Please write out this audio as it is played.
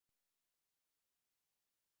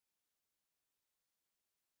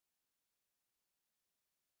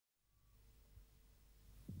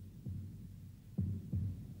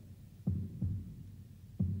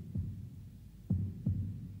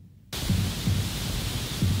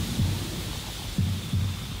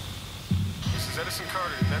Edison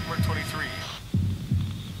Carter, Network 23.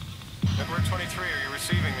 Network 23, are you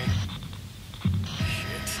receiving me?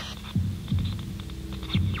 Shit.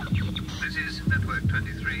 This is Network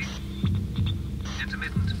 23.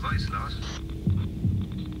 Intermittent voice loss.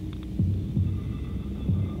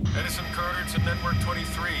 Edison Carter to Network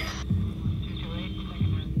 23.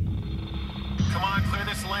 Come on, clear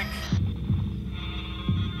this link.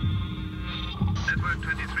 Network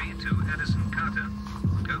 23 to Edison Carter.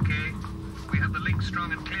 Okay, we have the link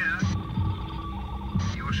strong and clear.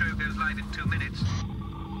 Your show goes live in 2 minutes.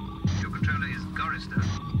 Your controller is Gorister.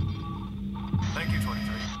 Thank you,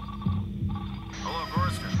 23. Hello,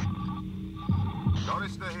 Gorister.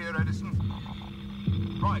 Gorister here, Edison.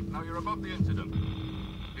 Right, now you're above the incident.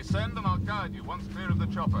 Descend and I'll guide you once clear of the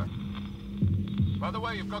chopper. By the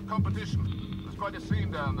way, you've got competition. There's quite a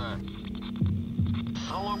scene down there.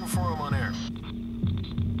 How long before I'm on air?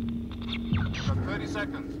 You've got 30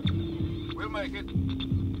 seconds. We'll make it.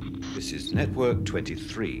 This is Network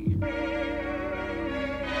 23.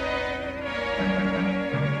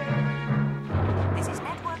 This is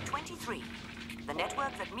Network 23. The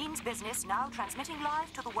network that means business, now transmitting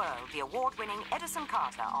live to the world the award-winning Edison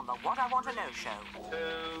Carter on the What I Want to Know show.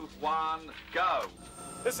 2, 1, go.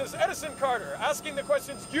 This is Edison Carter, asking the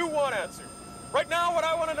questions you want answered. Right now, what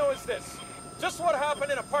I want to know is this. Just what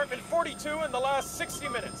happened in apartment 42 in the last 60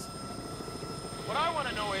 minutes? What I want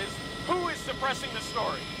to know is, who is suppressing the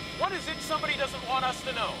story? What is it somebody doesn't want us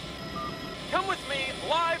to know? Come with me,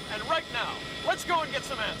 live and right now. Let's go and get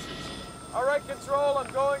some answers. All right, Control,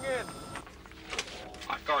 I'm going in.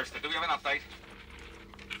 Right, Gorister, do we have an update?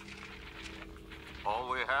 All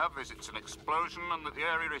we have is it's an explosion and that the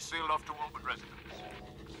area is sealed off to all but residents.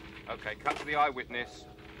 Okay, cut to the eyewitness.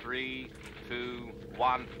 3, 2,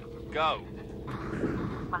 1, go.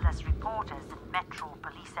 Well, there's reporters and Metro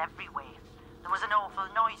police everywhere. There was an awful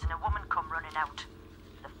noise and a woman come running out.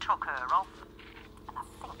 They've took her off. And I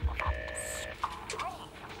think they've had to scream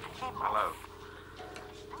for him Hello. off.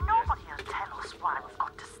 Nobody will tell us why we've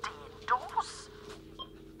got to stay indoors.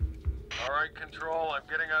 All right, Control, I'm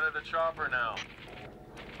getting out of the chopper now.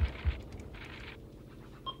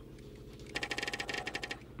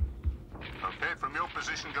 Okay, from your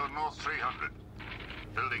position, go north 300.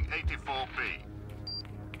 Building 84B.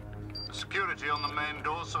 The security on the main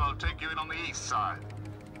door, so I'll take you in on the east side.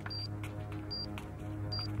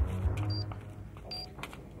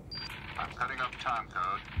 I'm cutting up time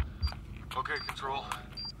code. Okay, Control.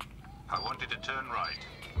 I want you to turn right.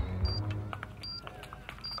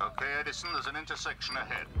 Okay, Edison, there's an intersection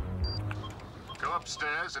ahead. Go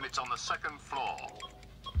upstairs and it's on the 2nd floor.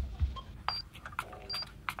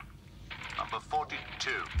 Number 42.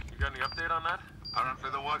 You got any update on that? Apparently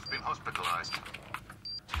the wife's been hospitalized.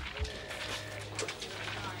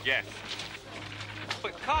 Yes.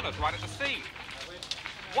 But Carter's right at the scene.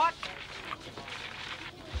 What?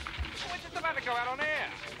 We're just about to go out on air.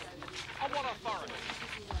 On what authority?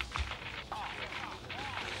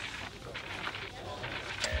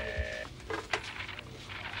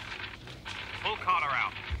 Pull Carter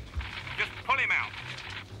out. Just pull him out.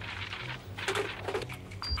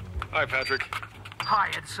 Hi, Patrick. Hi,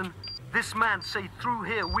 Edison. This man say through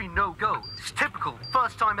here we no go. It's typical.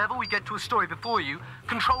 First time ever we get to a story before you.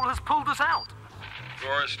 Control has pulled us out.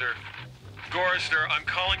 Gorister, I'm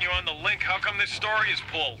calling you on the link. How come this story is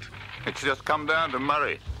pulled? It's just come down to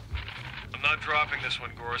Murray. I'm not dropping this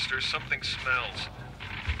one, Gorister. Something smells.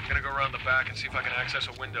 I'm gonna go around the back and see if I can access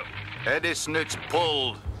a window. Edison, it's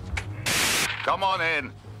pulled. Come on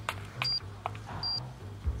in.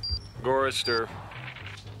 Gorister,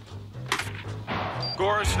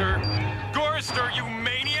 you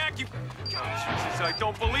maniac! You... Oh, Jesus, I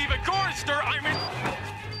don't believe it! Gorister, I'm in...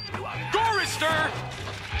 Gorister!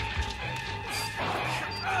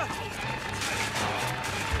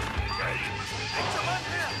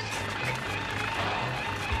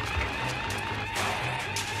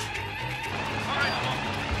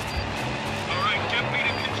 All right, get me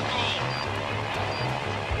to control.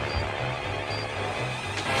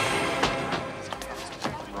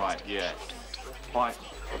 Right, yeah. Right.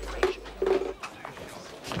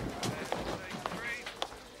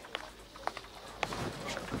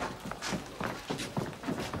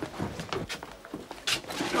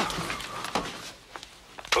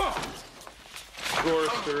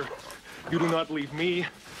 Gorister, you do not leave me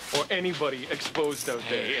or anybody exposed out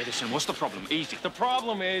there. Hey, Edison, what's the problem? Easy. The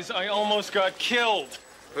problem is I almost got killed.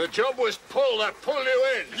 The job was pulled. I pulled you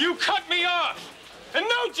in. You cut me off! And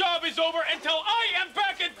no job is over until I am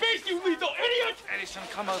back at base, you lethal idiot! Edison,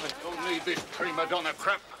 come over. Don't need this prima donna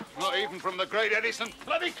crap. Not even from the great Edison.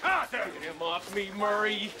 Bloody Carter! Get him off me,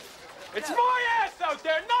 Murray. It's my ass out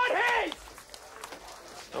there, not his!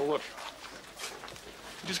 Now look,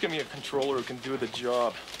 you just give me a controller who can do the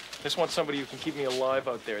job. I just want somebody who can keep me alive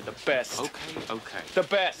out there, the best. Okay. The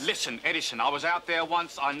best. Listen, Edison, I was out there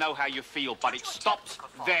once. I know how you feel, but it stops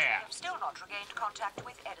there. Still not regained contact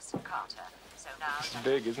with Edison Carter. So now... It's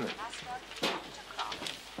big, isn't it?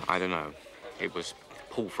 I don't know. It was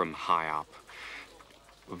pulled from high up.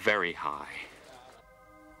 Very high.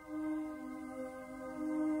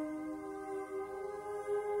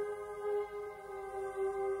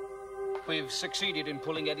 We've succeeded in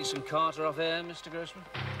pulling Edison Carter off air, Mr. Grossman.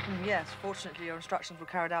 Yes, fortunately your instructions were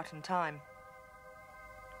carried out in time.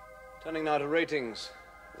 Turning now to ratings.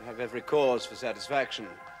 We have every cause for satisfaction.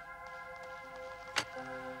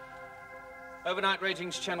 Overnight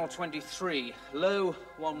ratings, channel 23. Low,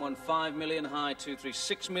 115 million, high,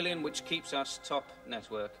 236 million, which keeps us top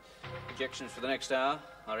network. Projections for the next hour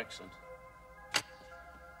are excellent.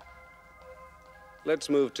 Let's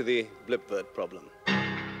move to the blipvert problem.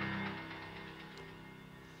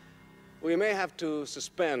 We may have to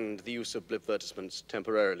suspend the use of blipvertisements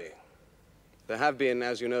temporarily. There have been,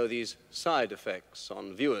 as you know, these side effects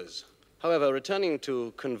on viewers. However, returning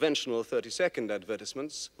to conventional 30-second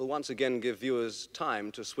advertisements will once again give viewers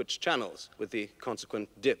time to switch channels, with the consequent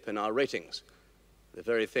dip in our ratings. The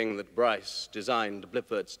very thing that Bryce designed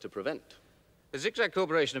blipverts to prevent. The Zigzag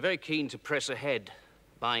Corporation are very keen to press ahead,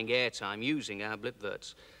 buying airtime using our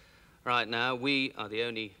blipverts. Right now, we are the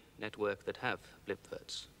only network that have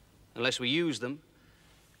blipverts. Unless we use them,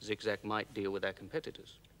 Zigzag might deal with our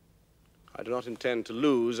competitors. I do not intend to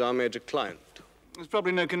lose our major client. There's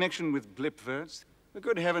probably no connection with blipverts. For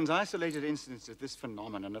good heavens, isolated incidents of this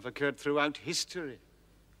phenomenon have occurred throughout history.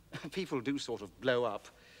 People do sort of blow up,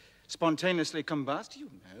 spontaneously combust, you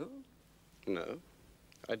know. No,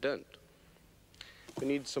 I don't. We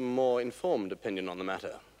need some more informed opinion on the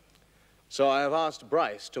matter. So I have asked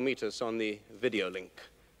Bryce to meet us on the video link.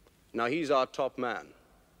 Now, he's our top man.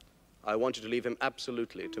 I want you to leave him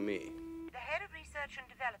absolutely to me. The head of research and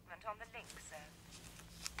development on the link,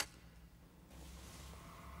 sir.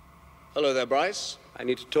 Hello there, Bryce. I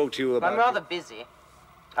need to talk to you about... I'm rather busy.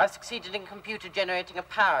 I've succeeded in computer-generating a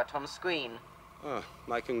parrot on screen. Oh,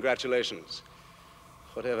 my congratulations.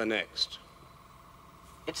 Whatever next?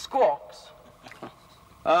 It squawks.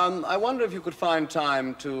 I wonder if you could find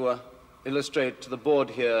time to illustrate to the board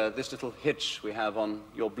here this little hitch we have on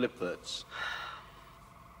your blipverts.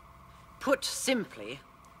 Put simply,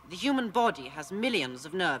 the human body has millions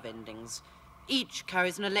of nerve endings. Each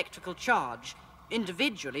carries an electrical charge,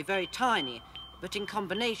 individually very tiny, but in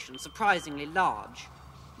combination surprisingly large.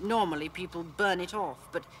 Normally people burn it off,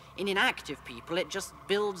 but in inactive people it just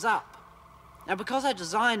builds up. Now, because I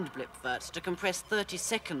designed blipverts to compress 30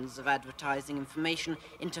 seconds of advertising information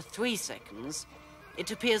into 3 seconds,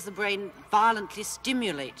 it appears the brain violently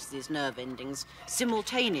stimulates these nerve endings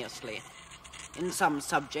simultaneously. In some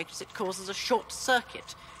subjects, it causes a short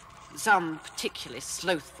circuit. Some particularly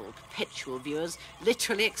slothful, perpetual viewers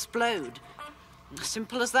literally explode.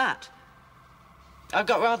 Simple as that. I've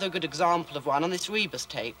got rather a good example of one on this rebus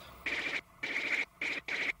tape.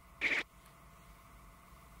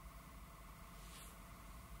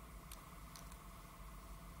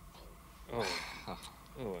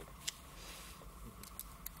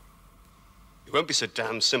 It won't be so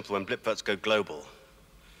damn simple when blipverts go global.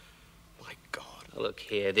 My God. Look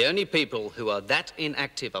here, the only people who are that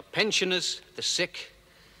inactive are pensioners, the sick,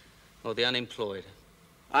 or the unemployed.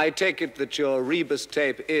 I take it that your rebus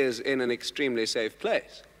tape is in an extremely safe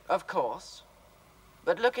place. Of course.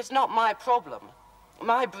 But look, it's not my problem.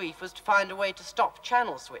 My brief was to find a way to stop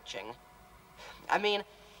channel switching. I mean,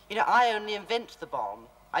 you know, I only invent the bomb.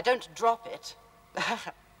 I don't drop it.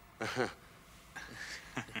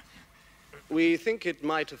 We think it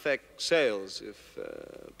might affect sales if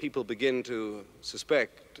people begin to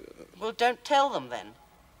suspect... Well, don't tell them then.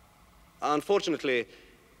 Unfortunately,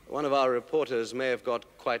 one of our reporters may have got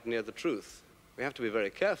quite near the truth. We have to be very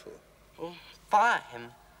careful. Well, fire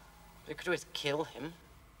him. We could always kill him.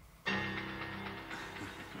 You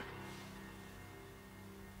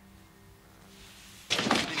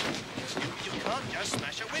can't just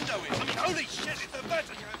smash a window in. I mean, holy shit, it's the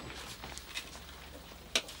better.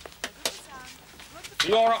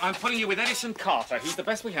 Laura, I'm putting you with Edison Carter. He's the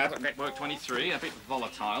best we have at Network 23. A bit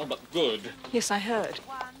volatile, but good. Yes, I heard.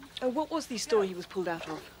 What was the story he was pulled out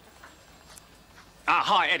of?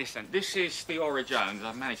 Hi, Edison. This is Theora Jones.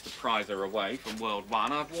 I've managed to prize her away from World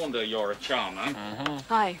 1. I've warned her you're a charmer.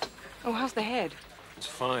 Hi. Oh, how's the head? It's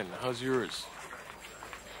fine. How's yours?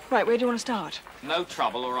 Right, where do you want to start? No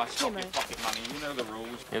trouble, or I stop your pocket money. You know the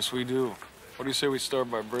rules. Yes, we do. What do you say we start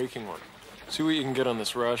by breaking one? See what you can get on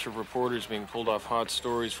this rash of reporters being pulled off hot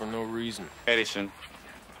stories for no reason. Edison,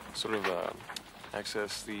 Sort of,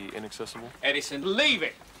 access the inaccessible? Edison, leave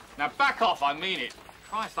it! Now back off, I mean it.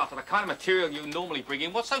 Christ, after the kind of material you normally bring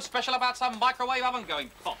in, what's so special about some microwave oven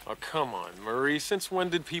going pop? Oh, come on, Marie. Since when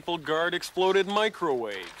did people guard exploded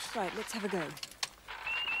microwaves? Right, let's have a go.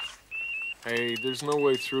 Hey, there's no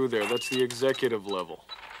way through there. That's the executive level.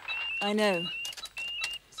 I know.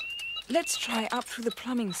 Let's try up through the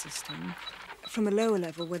plumbing system from the lower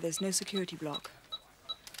level where there's no security block.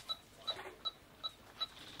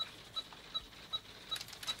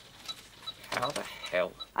 How the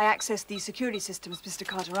hell? I accessed the security systems Mr.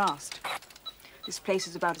 Carter asked. This place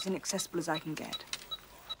is about as inaccessible as I can get.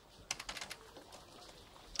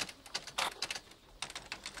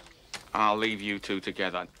 I'll leave you two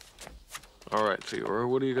together. All right, Theodore,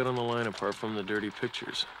 what do you got on the line apart from the dirty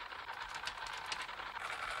pictures?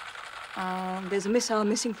 There's a missile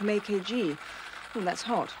missing from AKG. Oh, that's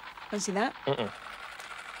hot. Fancy that?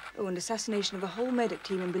 Oh, and assassination of a whole medic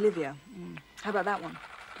team in Bolivia. How about that one?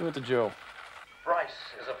 Give it to Joe. Bryce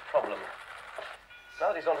is a problem. Now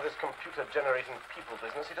that he's onto this computer-generating people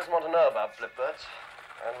business, he doesn't want to know about blipbirds.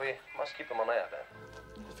 And we must keep them on air, then.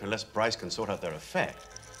 Unless Bryce can sort out their effect,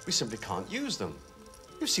 we simply can't use them.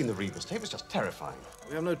 You've seen the Rebus tape. It's just terrifying.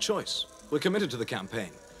 We have no choice. We're committed to the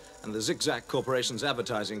campaign. And the Zigzag Corporation's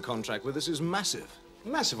advertising contract with us is massive.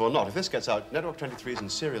 Massive or not, if this gets out, Network 23 is in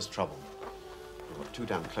serious trouble. We've got too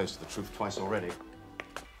damn close to the truth twice already.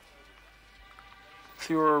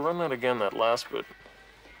 Theodore, run that again, that last bit.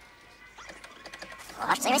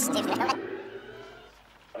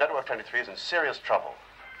 Network 23 is in serious trouble.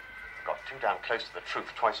 We've got too damn close to the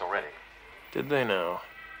truth twice already. Did they now?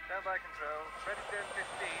 Standby control. Ready to 15.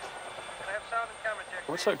 Can I have sound and camera check?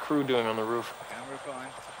 What's that crew doing on the roof? Camera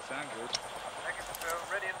fine. Sound good. Negative control.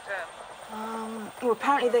 Ready in 10. Well,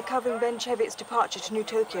 apparently they're covering Ben Chevitt's departure to New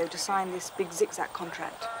Tokyo to sign this big Zigzag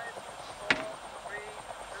contract.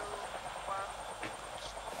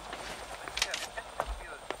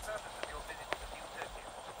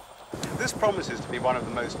 This promises to be one of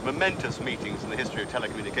the most momentous meetings in the history of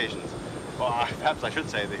telecommunications. Or perhaps I should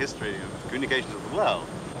say the history of communications of the world.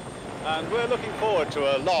 And we're looking forward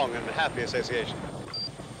to a long and happy association.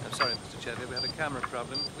 I'm sorry, Mr. Chevy, we have a camera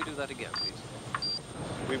problem. Can we do that again, please?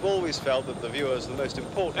 We've always felt that the viewers are the most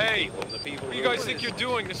important people, and the people What do you guys think you're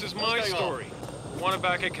doing? This is my story. You want it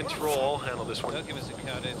back at control, I'll handle this one. Don't give us a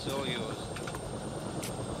count, it's all yours.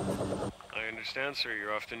 I understand, sir.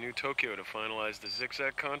 You're off to New Tokyo to finalize the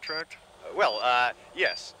Zigzag contract?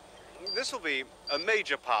 Yes. This will be a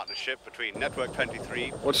major partnership between Network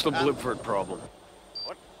 23... What's the blipvert problem?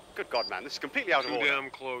 What? Good God, man, this is completely out of order. Too damn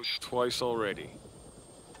close. Twice already.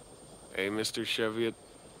 Hey, Mr. Cheviot.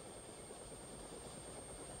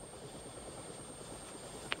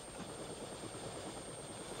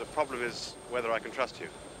 The problem is whether I can trust you.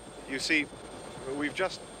 You see, we've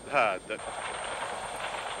just heard that...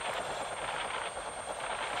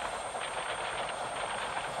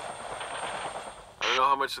 I don't know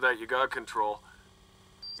how much of that you got control.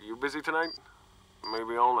 Are you busy tonight?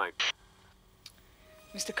 Maybe all night.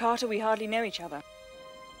 Mr. Carter, we hardly know each other.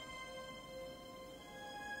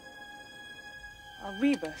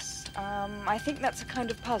 Rebus. I think that's a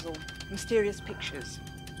kind of puzzle. Mysterious pictures.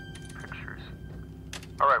 Pictures?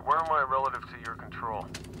 All right, where am I relative to your control?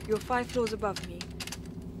 You're 5 floors above me.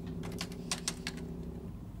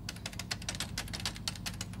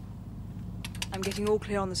 I'm getting all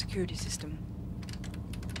clear on the security system.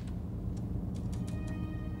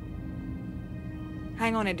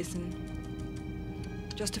 Hang on, Edison.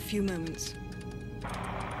 Just a few moments.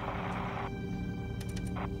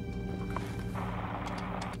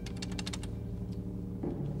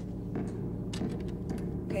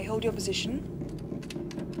 Okay, hold your position.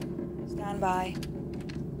 Stand by.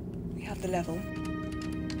 We have the level.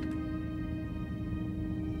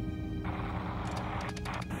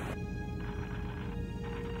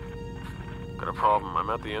 Got a problem. I'm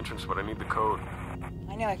at the entrance, but I need the code.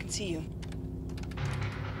 I know, I can see you.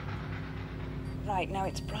 Right, now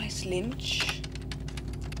it's Bryce Lynch.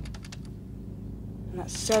 And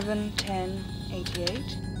that's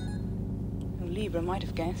 7-10-88. Oh, Libra might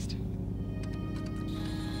have guessed.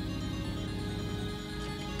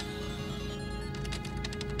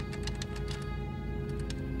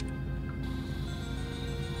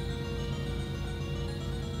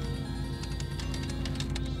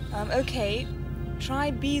 Okay,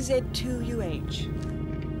 try BZ2UH.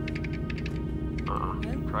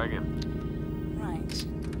 Try again. Right.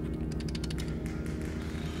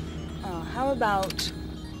 How about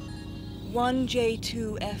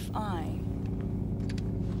 1J2FI?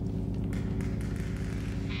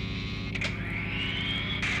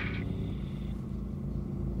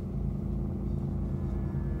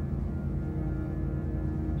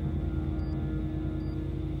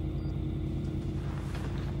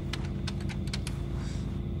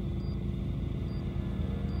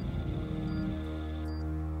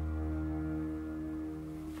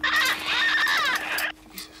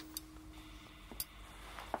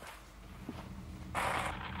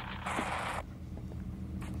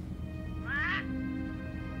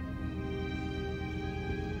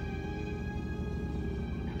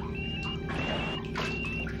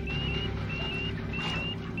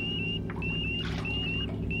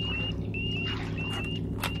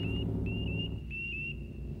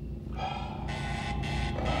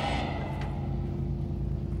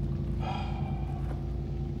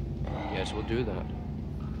 Guess we'll do that.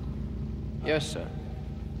 Yes, sir.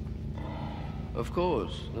 Of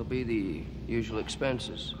course, there'll be the usual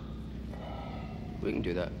expenses. We can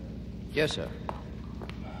do that. Yes, sir.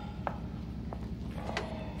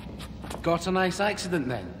 Got a nice accident,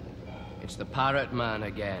 then? It's the parrot man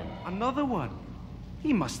again. Another one?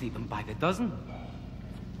 He must eat them by the dozen.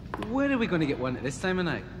 Where are we going to get one at this time of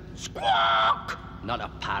night? Squawk! Not a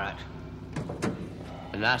parrot.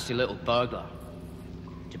 A nasty little burglar.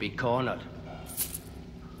 To be cornered.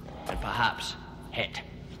 And perhaps hit.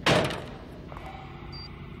 Oh,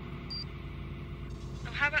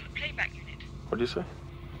 how about the playback unit? What do you say?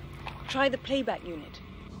 Try the playback unit.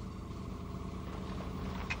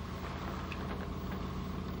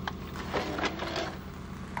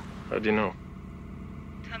 How do you know?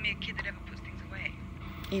 Tell me a kid that ever puts things away.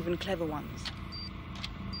 Even clever ones.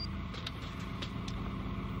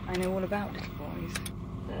 I know all about little boys.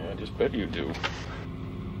 Yeah, I just bet you do.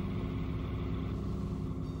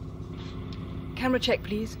 Camera check,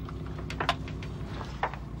 please.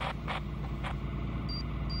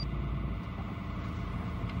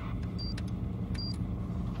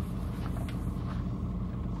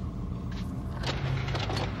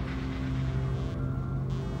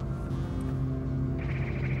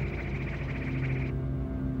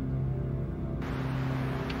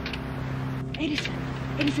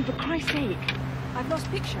 Edison, for Christ's sake. I've lost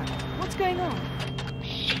picture. What's going on?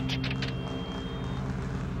 Shit.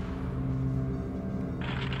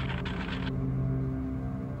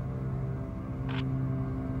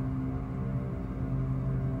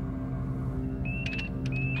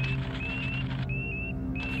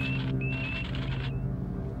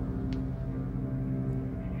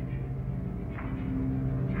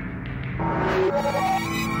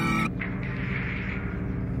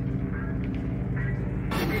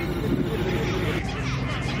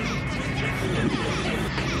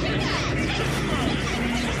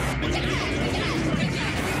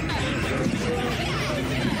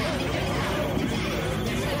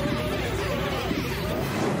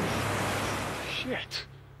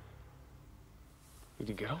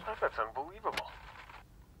 That's unbelievable.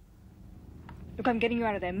 Look, I'm getting you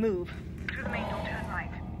out of there. Move. Through the main door, turn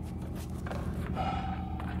right.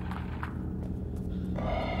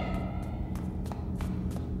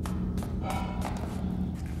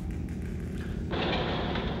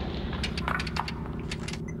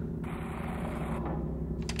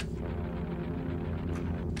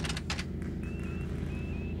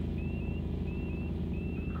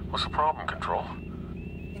 What's the problem, Control?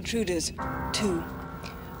 Intruders. 2.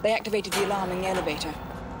 They activated the alarm in the elevator.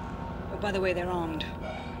 Oh, by the way, they're armed.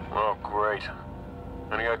 Oh, great.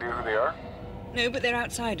 Any idea who they are? No, but they're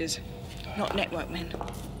outsiders, not network men.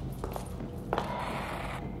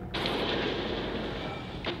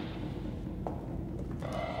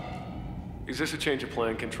 Is this a change of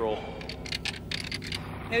plan, Control?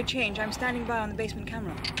 No change. I'm standing by on the basement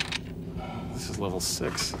camera. This is level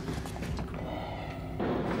 6.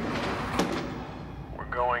 We're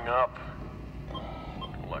going up.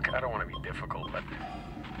 Look, I don't want to be difficult, but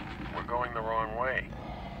we're going the wrong way.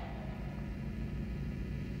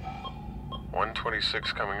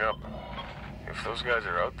 126 coming up. If those guys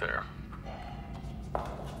are out there...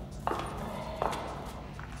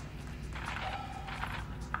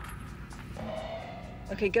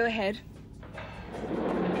 Okay, go ahead.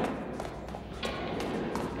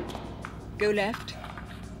 Go left.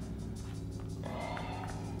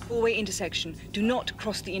 4-way intersection. Do not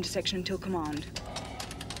cross the intersection until command.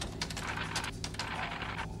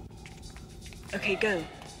 Okay, go.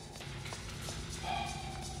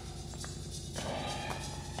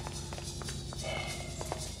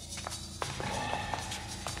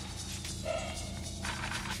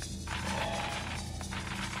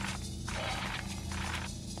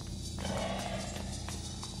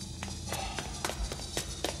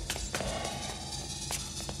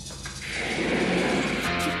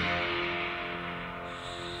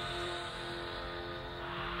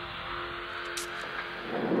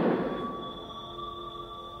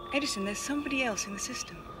 Edison, there's somebody else in the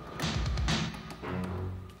system.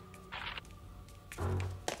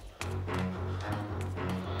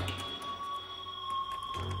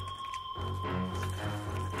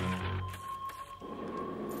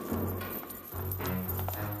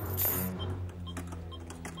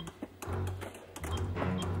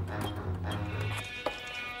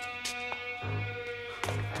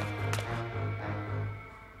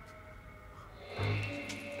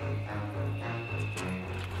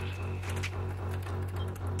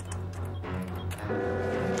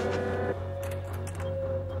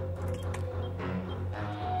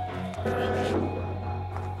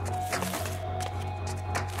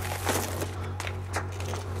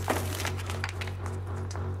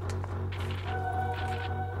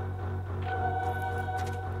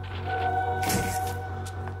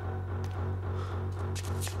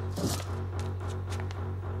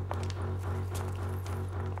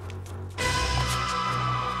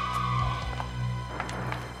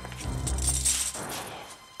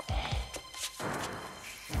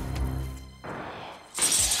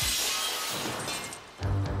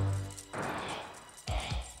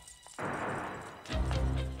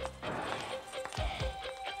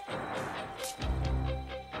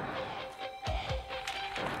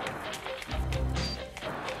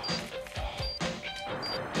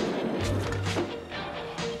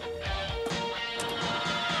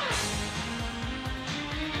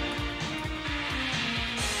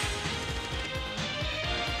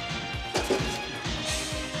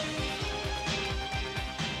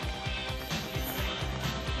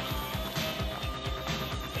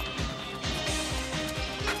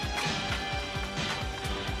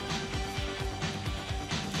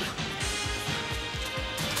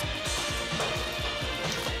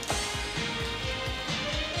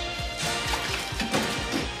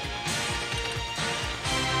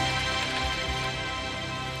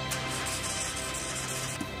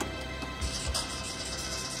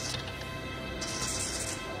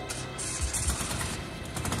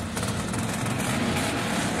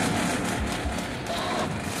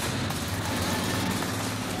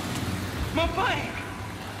 My bike!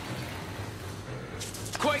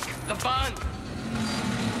 Quick, the van!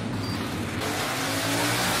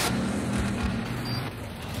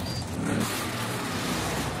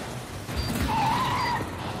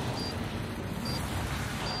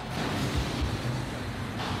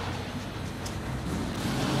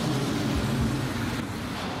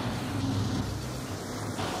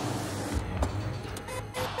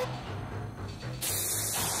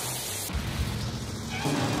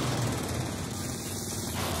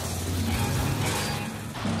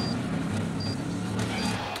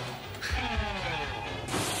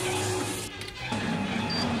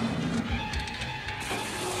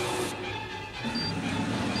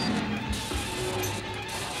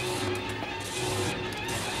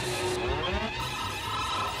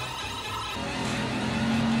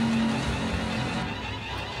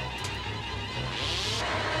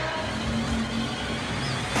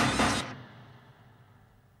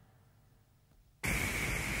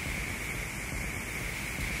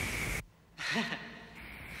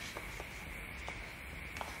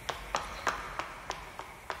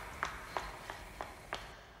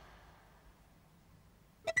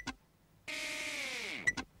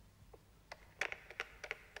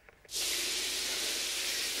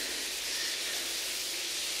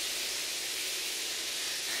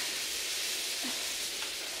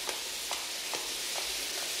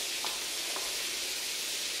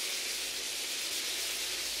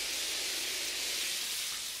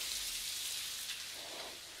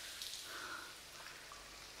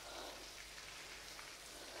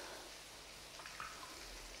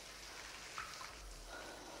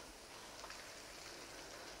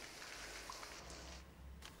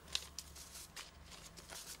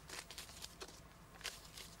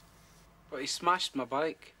 But he smashed my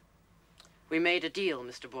bike. We made a deal,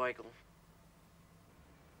 Mr. Boigle.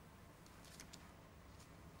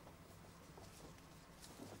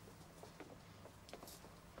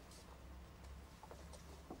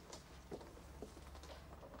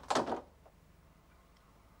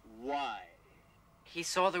 Why? He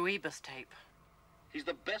saw the Rebus tape. He's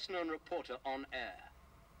the best-known reporter on air.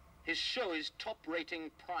 His show is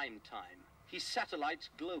top-rating prime time. He satellites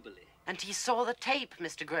globally. And he saw the tape,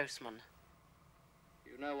 Mr. Grossman.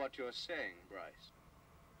 You know what you're saying, Bryce.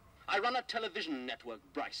 I run a television network,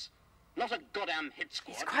 Bryce. Not a goddamn hit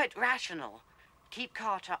squad. It's quite rational. Keep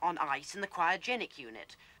Carter on ice in the cryogenic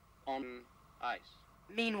unit. On ice?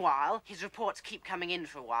 Meanwhile, his reports keep coming in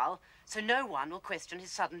for a while, so no one will question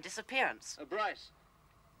his sudden disappearance. Bryce,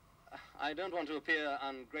 I don't want to appear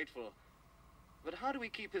ungrateful, but how do we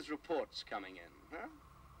keep his reports coming in, huh?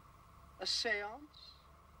 A seance?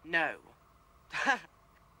 No.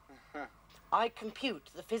 I compute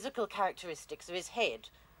the physical characteristics of his head.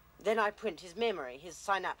 Then I print his memory, his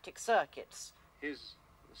synaptic circuits. His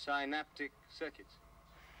synaptic circuits?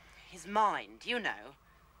 His mind, you know.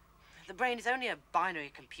 The brain is only a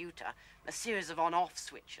binary computer, a series of on-off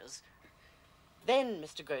switches. Then,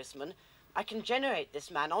 Mr. Grossman, I can generate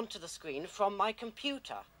this man onto the screen from my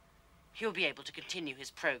computer. He'll be able to continue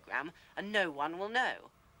his program, and no one will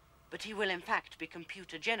know. But he will, in fact, be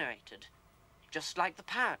computer-generated, just like the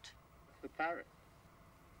parrot. The parrot?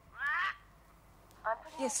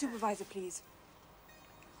 Yes, supervisor, please.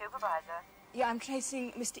 Supervisor, Yeah, I'm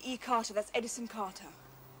tracing Mr. E. Carter. That's Edison Carter.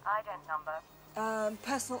 ident number.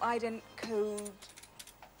 Personal ident code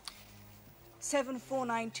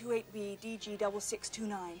 74928B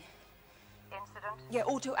DG6629. Incident? Yeah,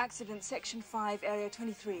 auto accident, section 5, area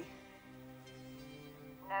 23.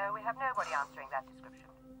 No, we have nobody answering that description.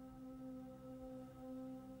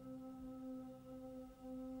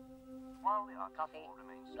 While the Coffee,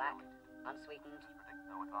 remains black, unsweetened. predict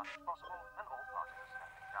no advantage possible, and all parties are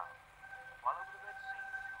standing down. While over the Red Sea,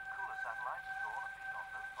 the two cooler satellites draw a beat on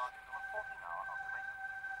both parties on a 14-hour ultimatum.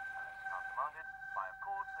 Unless countermanded, by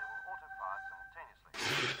accords they will auto-fire simultaneously.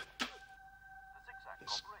 The Zigzag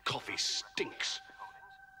This Corporation... coffee stinks.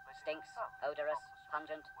 Stinks, odorous,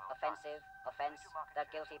 pungent, offensive, offense. The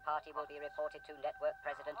guilty party will be reported to Network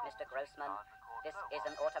President Mr. Grossman. This is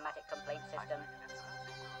an automatic complaint system.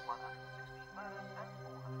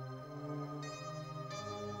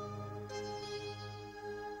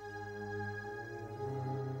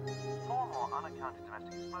 Four more unaccounted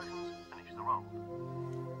domestic explosions finish the roll.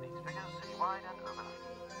 These figures citywide and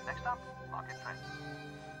overnight. Next up, market trends.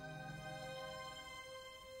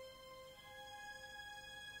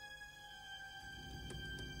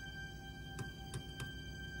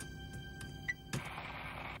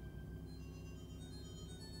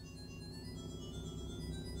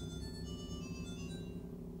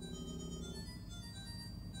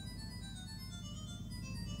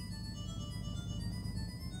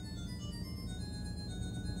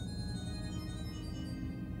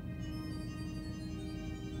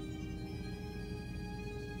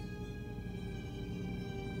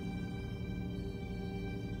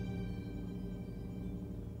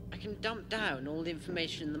 I can dump down all the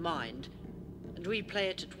information in the mind and replay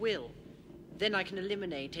it at will. Then I can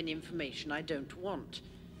eliminate any information I don't want.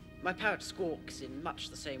 My parrot squawks in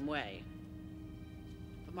much the same way.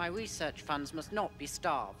 But my research funds must not be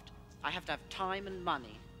starved. I have to have time and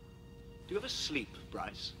money. Do you ever sleep,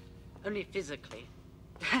 Bryce? Only physically.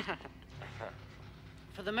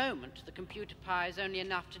 For the moment, the computer power is only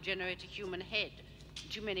enough to generate a human head,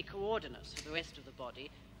 and too many coordinates for the rest of the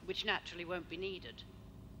body, which naturally won't be needed.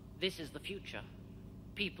 This is the future.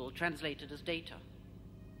 People translated as data.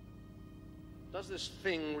 Does this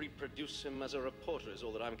thing reproduce him as a reporter is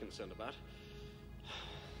all that I'm concerned about.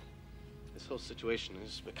 This whole situation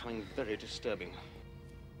is becoming very disturbing.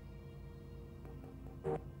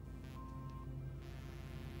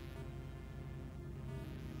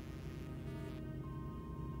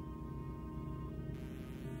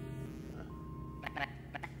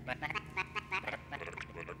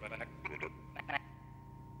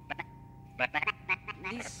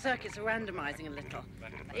 These circuits are randomizing a little.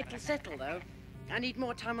 It'll settle, though. I need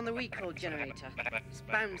more time on the recall generator. It's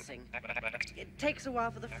bouncing. It takes a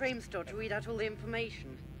while for the frame store to read out all the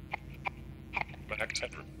information. Max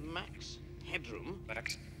Headroom. Max Headroom?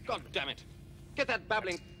 God damn it. Get that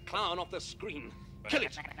babbling clown off the screen. Kill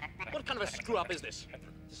it. What kind of a screw-up is this?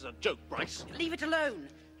 This is a joke, Bryce. Leave it alone.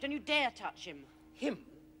 Don't you dare touch him. Him?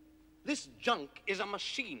 This junk is a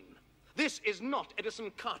machine. This is not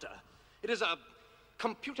Edison Carter. It is a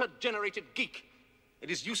computer-generated geek.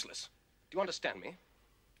 It is useless. Do you understand me?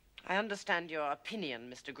 I understand your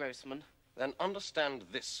opinion, Mr. Grossman. Then understand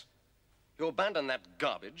this. You abandon that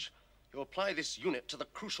garbage. You apply this unit to the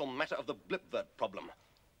crucial matter of the Blipvert problem.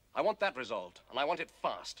 I want that resolved, and I want it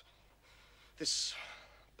fast. This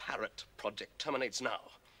parrot project terminates now.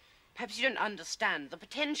 Perhaps you don't understand the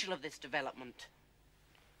potential of this development.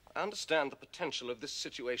 I understand the potential of this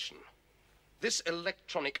situation. This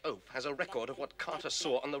electronic oaf has a record of what Carter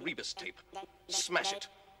saw on the Rebus tape. Smash it.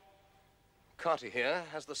 Carter here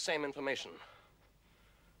has the same information.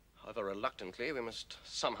 However reluctantly, we must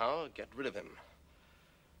somehow get rid of him.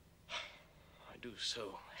 I do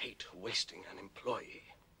so hate wasting an employee.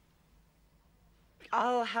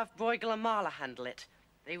 I'll have Bruegel and Mahler handle it.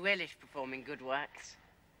 They relish performing good works.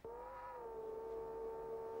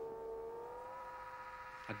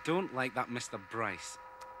 I don't like that Mr. Bryce.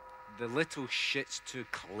 The little shit's too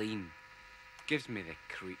clean. Gives me the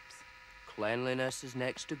creeps. Cleanliness is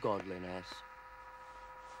next to godliness.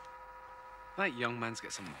 That young man's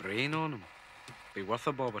got some brain on him. Be worth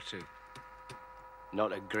a bob or two.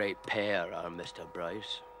 Not a great pair, are Mr.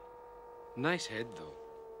 Bryce. Nice head, though.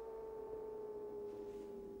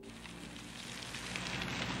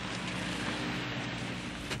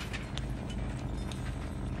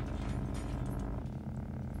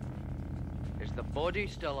 Is the body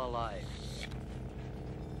still alive?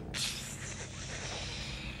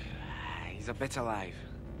 He's a bit alive.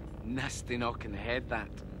 Nasty knock in the head, that.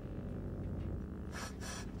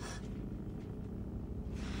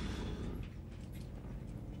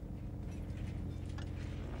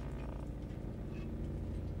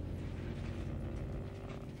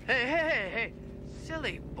 Hey!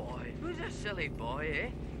 Silly boy. Who's a silly boy, eh?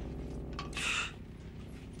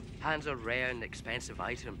 Hands are rare and expensive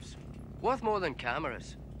items. Worth more than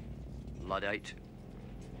cameras. Luddite.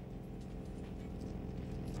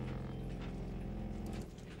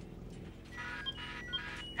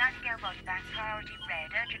 Nightingale body bag, priority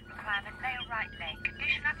red, urgent requirement, male right leg,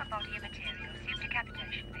 condition upper body immaterial, assume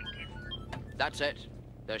decapitation victim. That's it.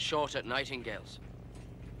 They're short at Nightingale's.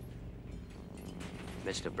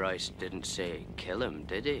 Mr. Bryce didn't say kill him,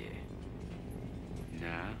 did he?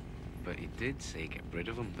 Nah, but he did say get rid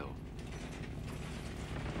of him, though.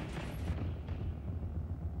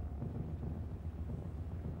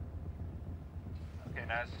 Okay,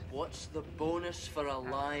 Naz. What's the bonus for a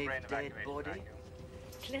live dead body?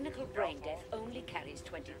 Clinical brain death only carries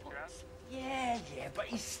 20 points. Yeah, but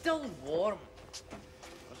he's still warm.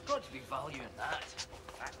 There's got to be value in that.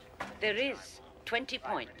 There is 20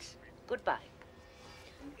 points. Goodbye.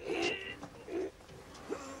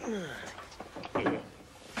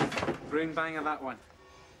 Brain banger, that one.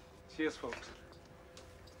 Cheers, folks.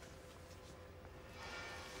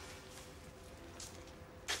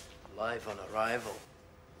 Live on arrival.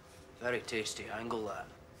 Very tasty angle, that.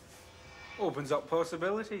 Opens up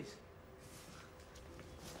possibilities.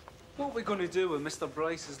 What are we going to do with Mr.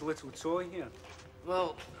 Bryce's little toy here?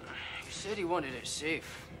 Well, he said he wanted it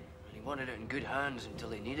safe. And he wanted it in good hands until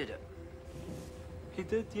he needed it. He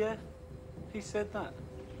did, yeah. He said that.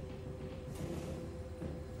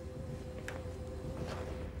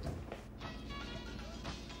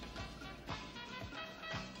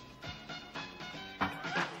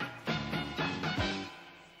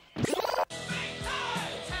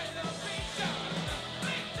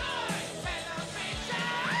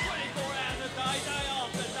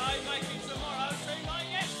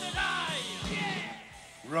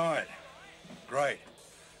 Right. Great.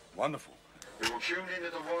 Wonderful. You're tuned into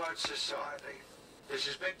the Wired Society. This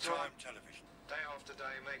is big time television. Day after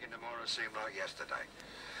day, making tomorrow seem like yesterday.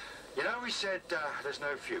 You know, we said there's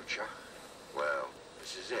no future. Well,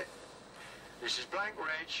 this is it. This is Blank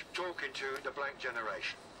Reg talking to the blank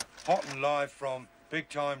generation. Hot and live from big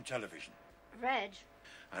time television. Reg.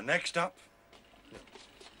 And next up,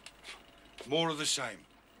 more of the same.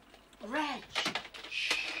 Reg.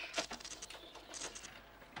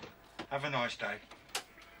 Have a nice day.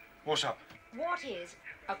 What's up? What is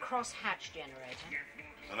a cross-hatch generator?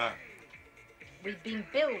 Dunno. We've been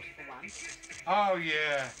billed for one. Oh,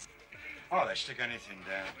 yeah. Oh, they stick anything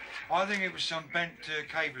down. I think it was some bent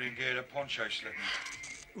cabling gear that Poncho slipped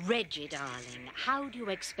me. Reggie, darling, how do you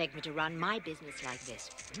expect me to run my business like this?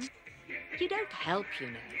 Hmm? You don't help, you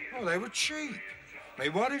know. Oh, they were cheap. I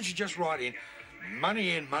mean, why don't you just write in,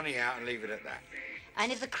 money out, and leave it at that? And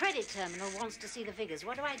if the credit terminal wants to see the figures,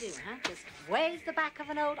 what do I do, huh? Just wave the back of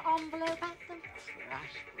an old envelope at them?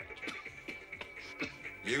 Right.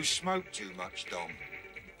 You smoke too much, Dom.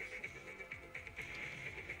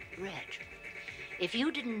 Reg, if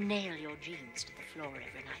you didn't nail your jeans to the floor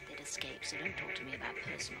every night they'd escape, so don't talk to me about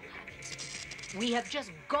personal habits. We have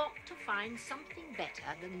just got to find something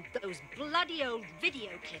better than those bloody old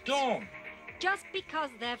video clips. Dom! Just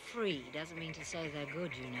because they're free doesn't mean to say they're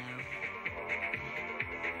good, you know.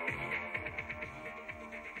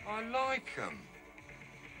 I like them.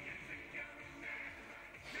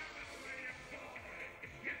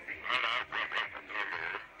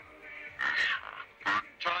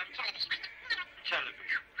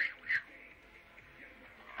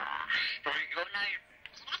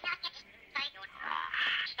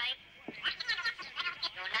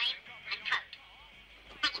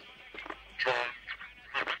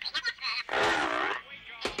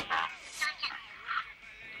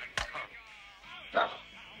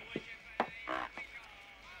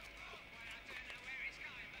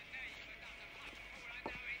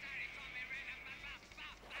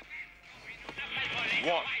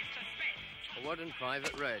 What? A word in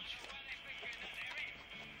private, Reg.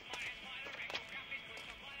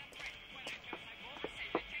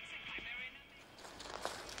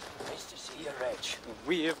 Nice to see you, Reg.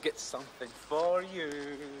 We have got something for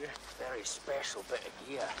you. Very special bit of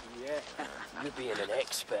gear. Yeah. You being an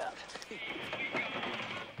expert.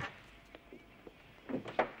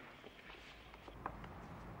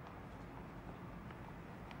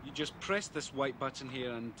 You just press this white button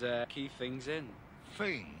here and key things in.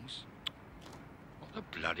 Things? What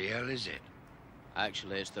the bloody hell is it?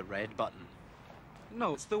 Actually, it's the red button.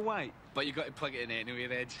 No, it's the white. But you got to plug it in anyway,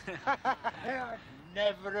 Reg. I'd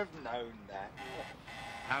never have known that.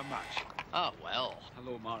 How much? Oh, well.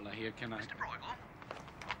 Hello, Marla here. Can I... Mr. Broigle?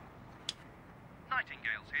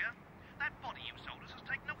 Nightingale's here. That body you sold us has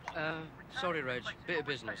taken a walk. Sorry, Reg. Bit of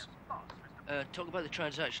business. Talk about the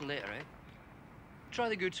transaction later, eh? Try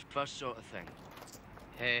the goods first sort of thing.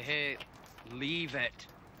 Hey, leave it.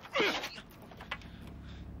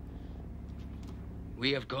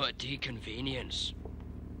 We have got a deconvenience.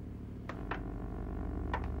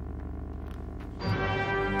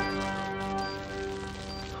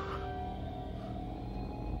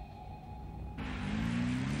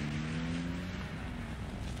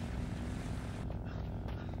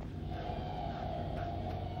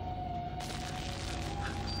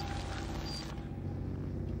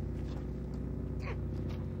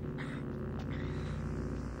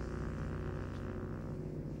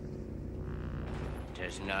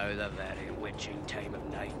 Tis now the very witching time of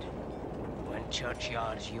night, when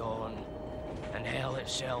churchyards yawn, and hell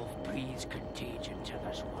itself breathes contagion to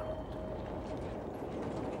this world.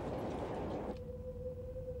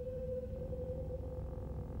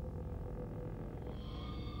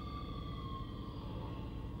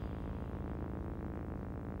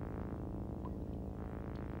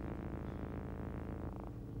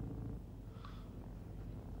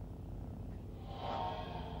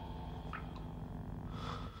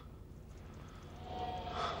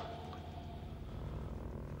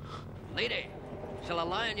 Lady, shall I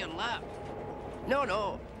lie on your lap?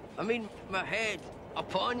 No, I mean my head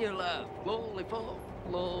upon your lap. Lollipop,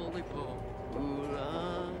 lollipop,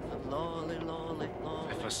 ooh-la, lolly, lolly,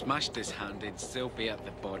 lolly. If I smashed his hand, he'd still be at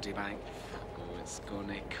the body bank. Oh, it's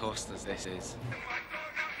gonna cost us, this is.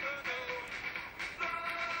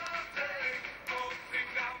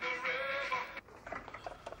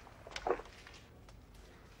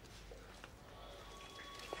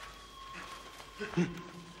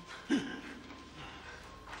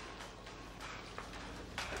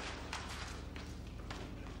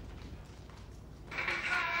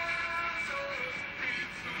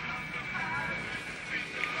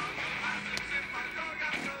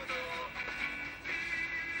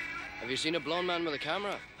 Have you seen a blonde man with a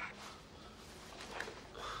camera?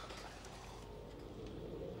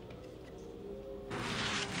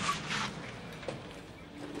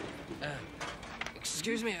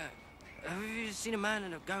 Excuse me, have you seen a man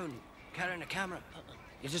in a gown carrying a camera?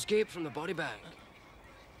 He's escaped from the body bank.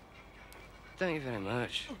 Thank you very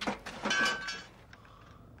much.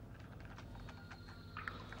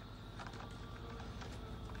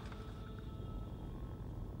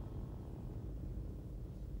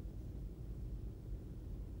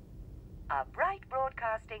 A bright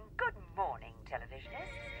broadcasting good morning, televisionists.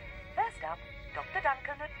 First up, Dr.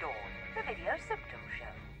 Duncan at dawn, the Video Symptom Show.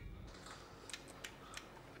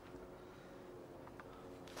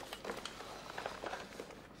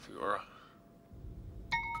 Fiora.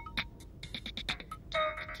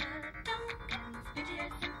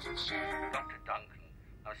 Dr. Duncan,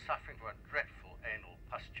 I'm suffering from a dreadful anal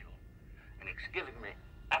pustule, and it's giving me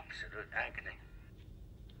absolute agony.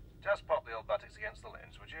 Just pop the old buttocks against the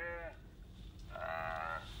lens, would you?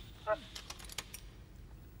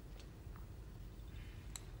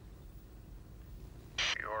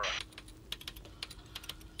 Fiora.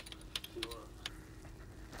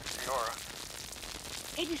 Fiora.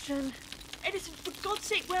 Edison! Edison, for God's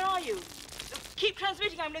sake, where are you? Keep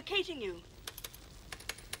transmitting, I'm locating you.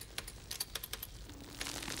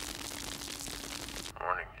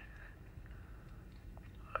 Morning.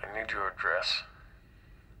 I need your address.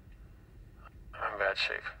 I'm in bad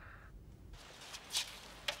shape.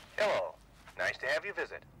 Hello. Nice to have you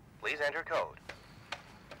visit. Please enter code.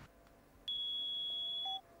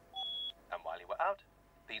 And while you were out,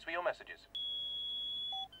 these were your messages.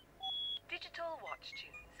 Digital watch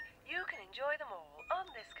tunes. You can enjoy them all on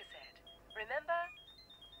this cassette. Remember?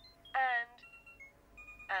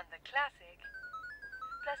 And the classic.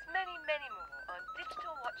 Plus many, many more on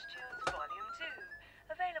Digital Watch Tunes Volume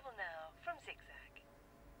 2. Available now from Zigzag.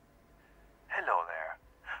 Hello there.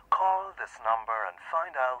 Call this number and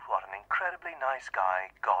find out what an incredibly nice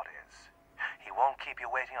guy God is. He won't keep you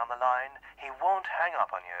waiting on the line. He won't hang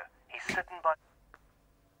up on you. He's sitting by...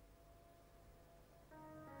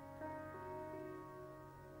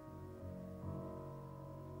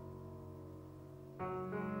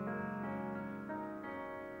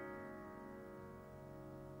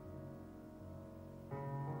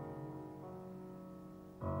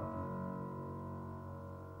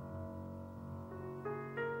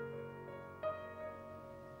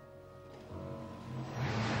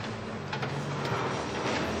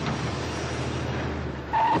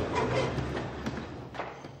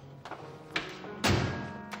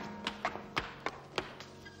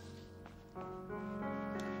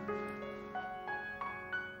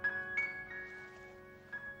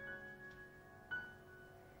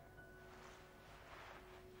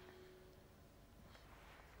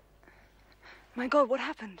 My God, what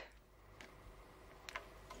happened?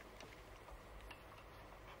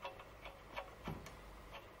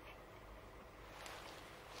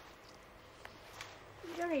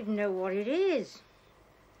 don't even know what it is.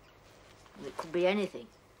 It could be anything.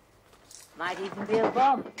 Might even be a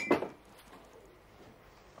bomb.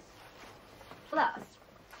 Plus,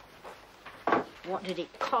 what did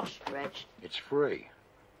it cost, Reg? It's free.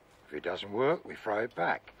 If it doesn't work, we throw it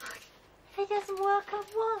back. If it doesn't work, I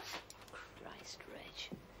what? Christ,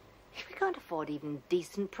 Reg. We can't afford even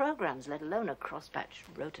decent programs, let alone a cross-patch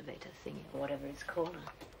rotivator thingy, or whatever it's called.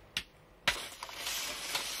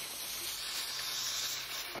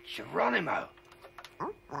 Geronimo!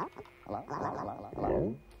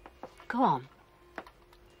 Go on.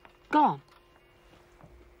 Go on.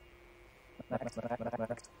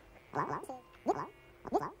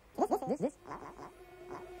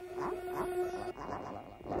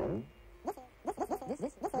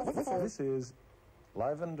 This is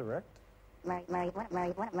live and direct. Murray, when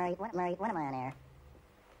am I on air?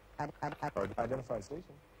 Identify station.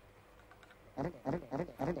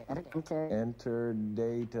 Enter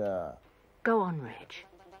data. Go on, Reg.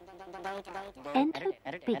 Enter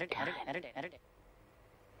big time.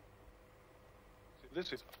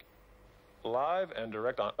 This is live and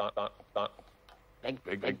direct on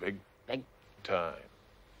big time.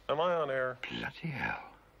 Am I on air? Bloody hell.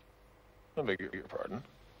 I beg your pardon.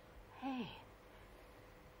 Hey.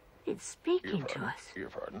 It's speaking to us. Your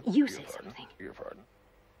pardon. You say something. Your pardon.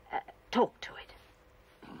 Talk to it.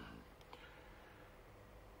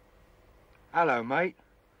 Hello, mate.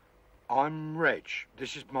 I'm Reg.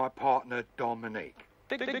 This is my partner, Dominique.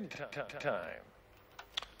 Big time.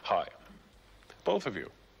 Hi. Both of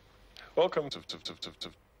you. Welcome to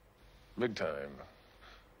Big Time.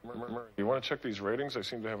 You want to check these ratings? I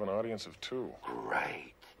seem to have an audience of 2.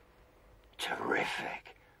 Great.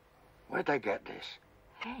 Terrific. Where'd they get this?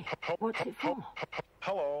 Hey, what's it for?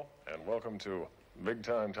 Hello, and welcome to Big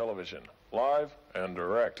Time Television. Live and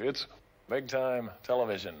direct. It's Big Time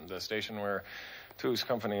Television, the station where 2's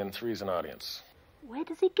company and 3's an audience. Where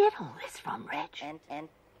does he get all this from, Reg? And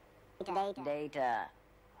data.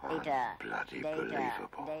 Bloody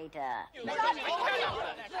believable.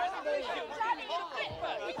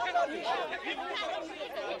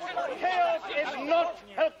 Chaos is not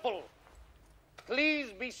helpful.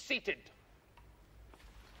 Please be seated.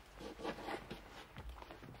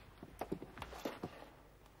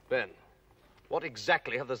 Ben, what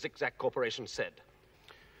exactly have the Zigzag Corporation said?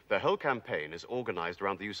 Their whole campaign is organized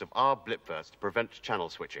around the use of our blipverts to prevent channel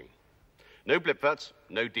switching. No blipverts,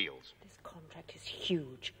 no deals. This contract is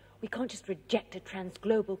huge. We can't just reject a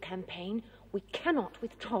transglobal campaign. We cannot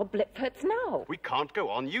withdraw blipverts now. We can't go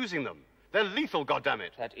on using them. They're lethal,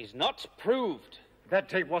 goddammit. That is not proved. That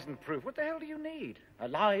tape wasn't proved. What the hell do you need? A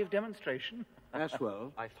live demonstration? As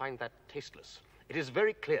well. I find that tasteless. It is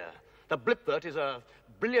very clear. The blipvert is a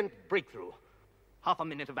brilliant breakthrough. Half a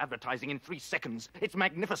minute of advertising in 3 seconds. It's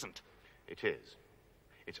magnificent. It is.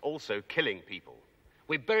 It's also killing people.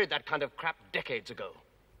 We buried that kind of crap decades ago.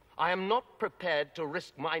 I am not prepared to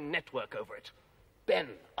risk my network over it. Ben,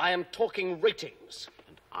 I am talking ratings.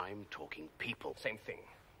 And I'm talking people. Same thing.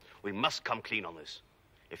 We must come clean on this.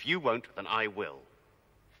 If you won't, then I will.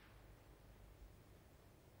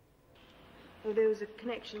 Well, there was a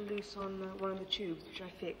connection loose on one of the tubes, which I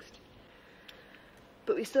fixed.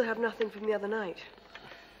 But we still have nothing from the other night.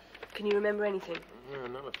 Can you remember anything? Yeah,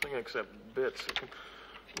 not a thing except bits. I can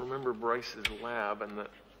remember Bryce's lab and the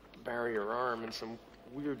barrier arm and some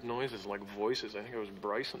weird noises like voices. I think it was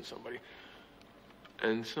Bryce and somebody.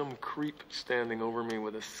 And some creep standing over me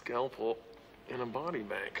with a scalpel in a body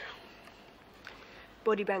bank.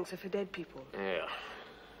 Body banks are for dead people. Yeah.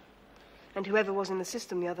 And whoever was in the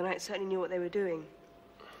system the other night certainly knew what they were doing.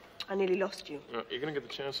 I nearly lost you. You're going to get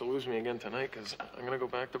the chance to lose me again tonight, because I'm going to go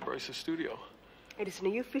back to Bryce's studio. Edison, are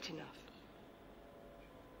you fit enough?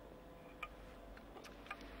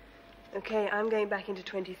 Okay, I'm going back into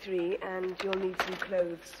 23, and you'll need some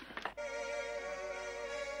clothes.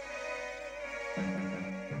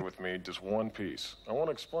 With me, just one piece. I won't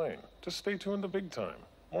explain. Just stay tuned to Big Time.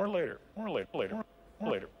 More later.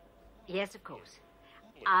 Yes, of course.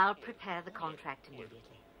 I'll prepare the contract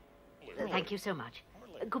immediately. Thank you so much.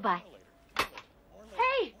 Goodbye.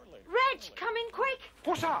 Hey, Reg, come in quick.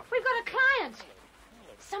 What's up? We've got a client.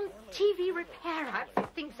 Some TV repair outfit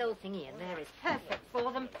thinks old thingy in there is perfect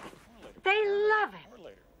for them. They love it.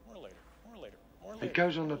 It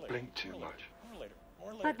goes on the blink too much.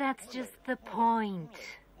 But that's just the point.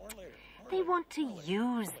 They want to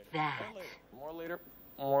use that.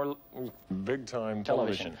 More Big Time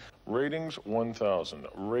Television. Ratings 1,000.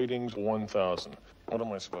 Ratings 1,000. What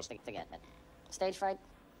am I supposed to... Forget it. Stage fright?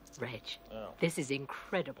 Reg, this is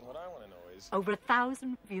incredible. What I want to know is... Over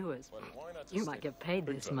 1,000 viewers. You might get paid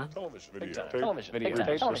this month. Television. Big time. Television. Big Video.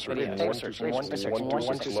 time. Television. Video. Tape Search. search.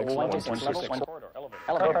 126. Corridor.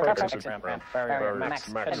 Elevator. Max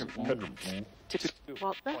Headroom.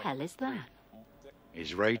 What the hell is that?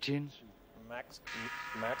 His ratings? Max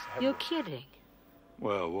Headroom. You're kidding.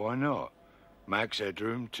 Well, why not? Max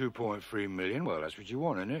Headroom, 2.3 million. Well, that's what you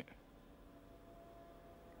want, isn't it?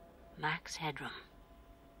 Max Headroom.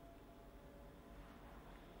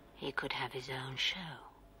 He could have his own show.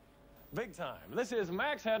 Big time. This is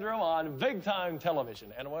Max Headroom on Big Time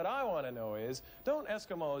Television. And what I want to know is, don't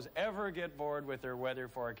Eskimos ever get bored with their weather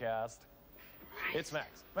forecast? Right. It's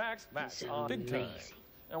Max. Max on Big Time.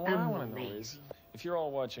 And what I want to know is, if you're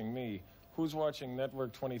all watching me, who's watching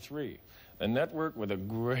Network 23? The network with a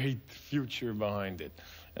great future behind it.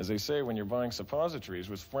 As they say, when you're buying suppositories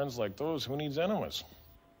with friends like those, who needs enemas?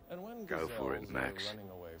 And when Go for it, Max. Running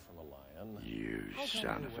away from a lion, You how come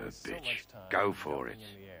son you of a waste so bitch. much time Go for it.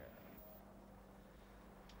 jumping in the air?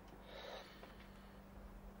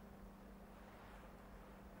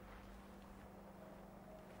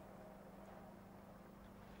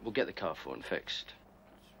 We'll get the car phone fixed.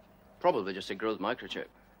 Probably just a growth microchip.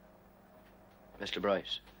 Mr.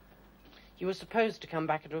 Bryce. You were supposed to come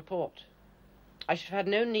back and report. I should have had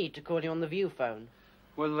no need to call you on the View phone.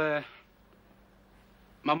 Well,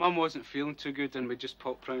 my mum wasn't feeling too good and we just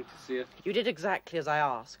popped round to see her. You did exactly as I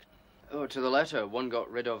asked. Oh, to the letter. One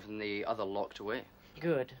got rid of and the other locked away.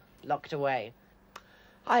 Good. Locked away.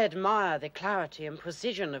 I admire the clarity and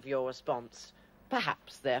precision of your response.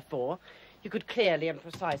 Perhaps, therefore, you could clearly and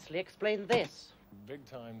precisely explain this. Big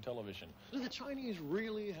Time Television. Do the Chinese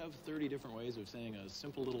really have 30 different ways of saying a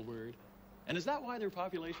simple little word? And is that why their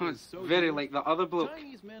population is so Very huge? like that other bloke.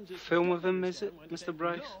 Film of him, is it, Mr.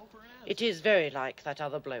 Bryce? It is very like that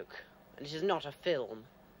other bloke, and it is not a film.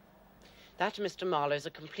 That Mr. Marlowe is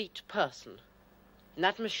a complete person, and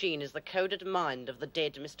that machine is the coded mind of the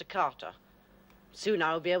dead Mr. Carter. Soon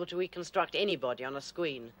I will be able to reconstruct anybody on a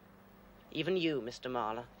screen. Even you, Mr.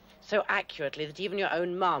 Marlowe, so accurately that even your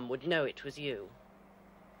own mum would know it was you.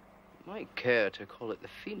 You might care to call it the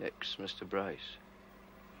Phoenix, Mr. Bryce.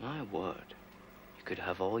 My word, you could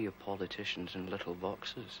have all your politicians in little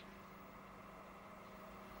boxes.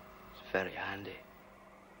 It's very handy.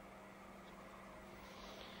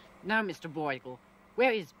 Now, Mr. Boyle,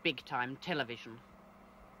 where is Big Time Television?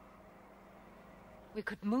 We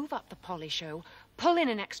could move up the Polly show, pull in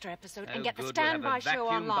an extra episode, and get the standby show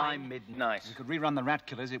online. By midnight. We could rerun the Rat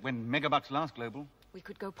Killers. It went megabucks last global. We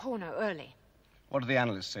could go porno early. What do the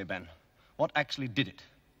analysts say, Ben? What actually did it?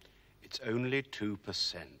 It's only 2%.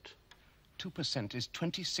 2% is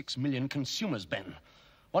 26 million consumers, Ben.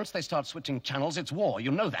 Once they start switching channels, it's war.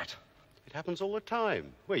 You know that. It happens all the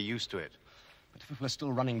time. We're used to it. But if it were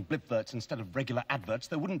still running blipverts instead of regular adverts,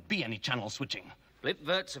 there wouldn't be any channel switching.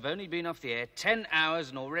 Blipverts have only been off the air 10 hours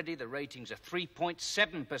and already the ratings are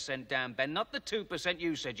 3.7% down, Ben, not the 2%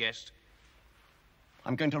 you suggest.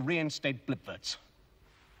 I'm going to reinstate blipverts.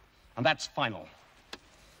 And that's final.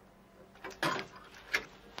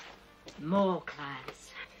 More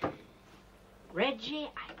clients. Reggie,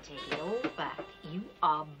 I take it all back. You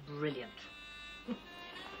are brilliant.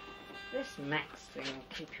 This Max thing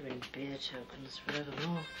will keep you in beer tokens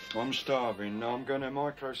forevermore. I'm starving. Now I'm going to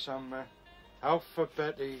micro some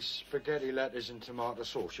alphabeti spaghetti letters and tomato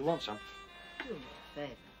sauce. You want some? Do me a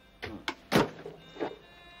favour.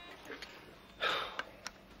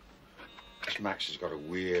 This Max has got a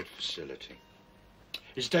weird facility.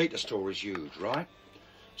 His data store is huge, right?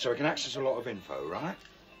 So he can access a lot of info, right?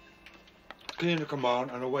 Clear the command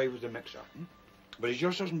and away with the mixer. But he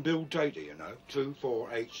just doesn't build data, you know. 2, 4,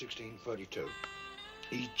 8, 16, 32.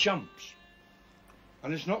 He jumps.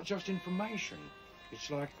 And it's not just information. It's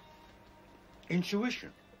like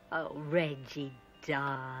intuition. Oh, Reggie,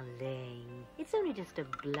 darling. It's only just a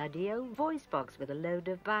bloody old voice box with a load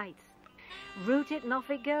of bytes. Root it and off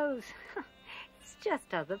it goes. It's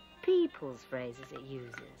just other people's phrases it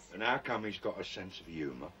uses. And how come he's got a sense of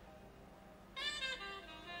humour?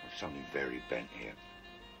 There's something very bent here.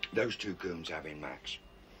 Those two goons having Max.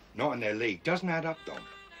 Not in their league. Doesn't add up, Don.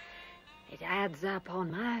 It adds up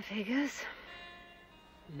on my figures.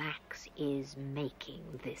 Max is making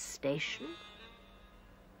this station.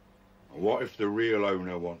 What if the real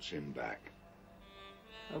owner wants him back?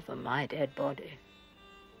 Over my dead body.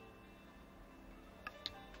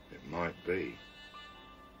 It might be.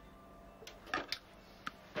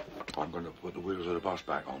 I'm going to put the wheels of the bus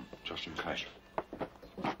back on, just in case.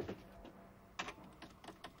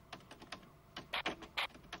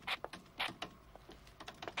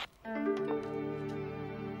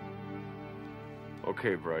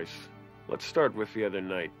 Okay, Bryce. Let's start with the other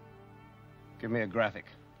night. Give me a graphic.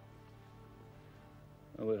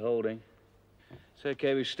 Oh, we're holding. It's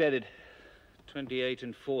okay, we've steadied. 28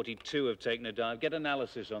 and 42 have taken a dive. Get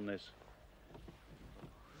analysis on this.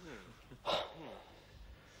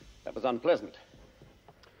 That was unpleasant.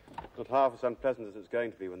 Not half as unpleasant as it's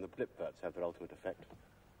going to be when the blipverts have their ultimate effect.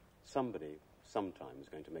 Somebody, sometime, is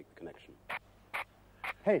going to make the connection.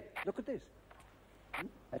 Hey, look at this.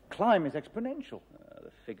 That climb is exponential.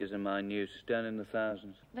 The figures are minute, down in the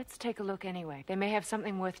thousands. Let's take a look anyway. They may have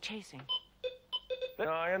something worth chasing.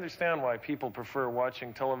 Now, I understand why people prefer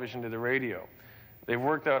watching television to the radio. They've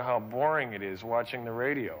worked out how boring it is watching the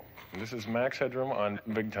radio. And this is Max Headroom on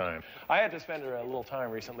Big Time. I had to spend a little time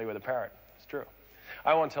recently with a parrot. It's true.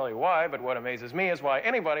 I won't tell you why, but what amazes me is why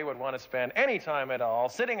anybody would want to spend any time at all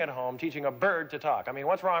sitting at home teaching a bird to talk. I mean,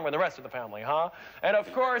 what's wrong with the rest of the family, huh? And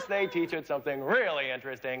of course, they teach it something really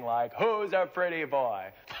interesting, like, who's a pretty boy?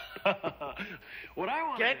 What I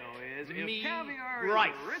want to know is if caviar is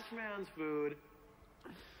a rich man's food.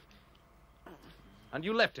 And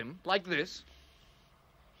you left him like this?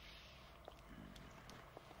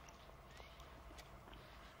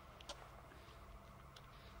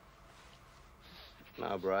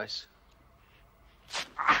 Now, Bryce.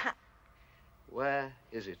 Where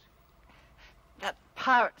is it? That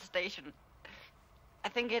pirate station. I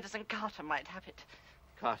think Edison Carter might have it.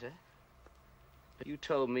 Carter? You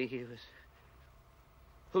told me he was...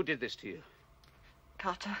 Who did this to you?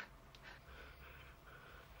 Carter.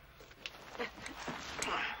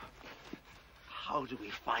 How do we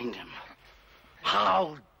find him?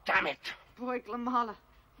 How, damn it? Boy, Glamala.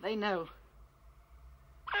 They know.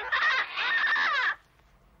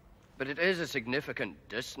 But it is a significant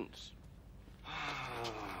distance.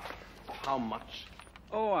 How much?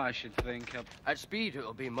 Oh, I should think. At speed,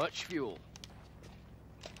 it'll be much fuel.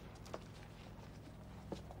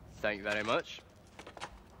 Thank you very much.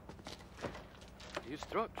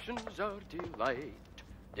 Destructions are delight,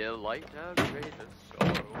 delight our greatest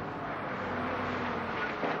sorrow.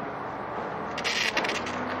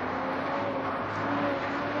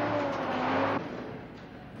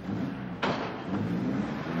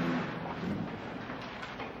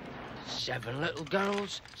 Seven little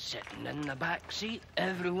girls sitting in the back seat,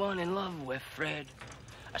 everyone in love with Fred.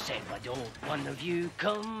 I said, why don't one of you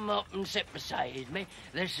come up and sit beside me?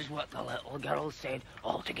 This is what the little girls said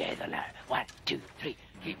all together now. 1, 2, 3.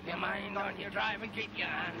 Keep your mind on your drive and keep your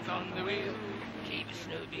hands on the wheel. Keep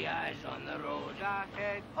snoopy eyes on the road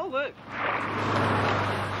ahead. Oh, look.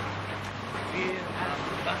 We'll have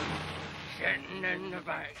fun sitting in the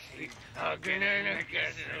back seat, hugging and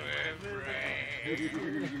kissing with Fred.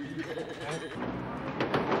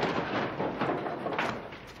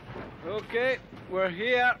 Okay, we're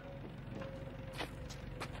here.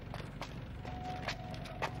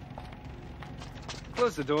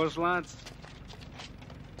 Close the doors, lads.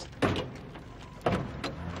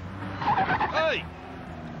 Hey!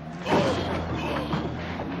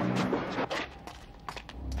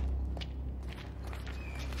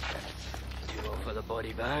 Go for the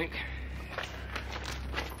body bank.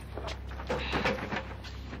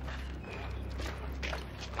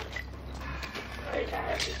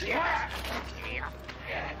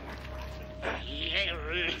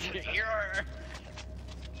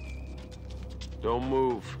 Don't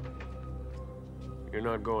move. You're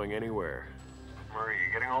not going anywhere. Murray,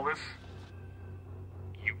 you getting all this?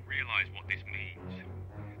 You realize what this means?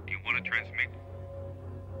 Do you want to transmit?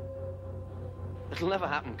 It'll never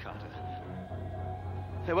happen, Carter.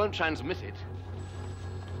 They won't transmit it.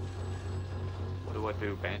 What do I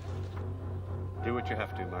do, Ben? Do what you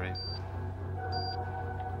have to, Murray.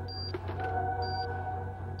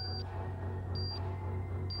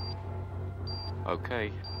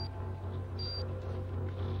 Okay.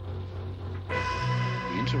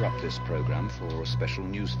 We interrupt this program for a special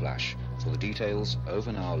news flash. For the details,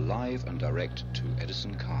 over now live and direct to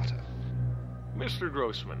Edison Carter. Mr.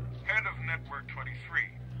 Grossman, Head of Network 23.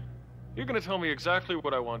 you're going to tell me exactly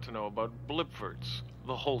what I want to know about blipverts,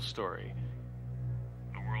 the whole story.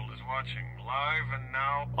 The world is watching, live and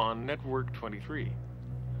now. On Network 23.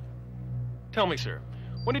 Tell me, sir,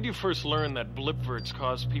 when did you first learn that blipverts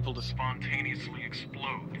cause people to Spontaneously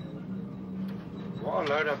explode. What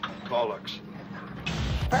a load of bollocks.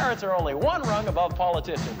 Parrots are only one rung above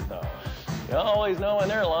politicians, though. You always know when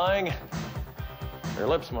they're lying. Their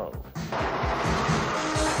lips move.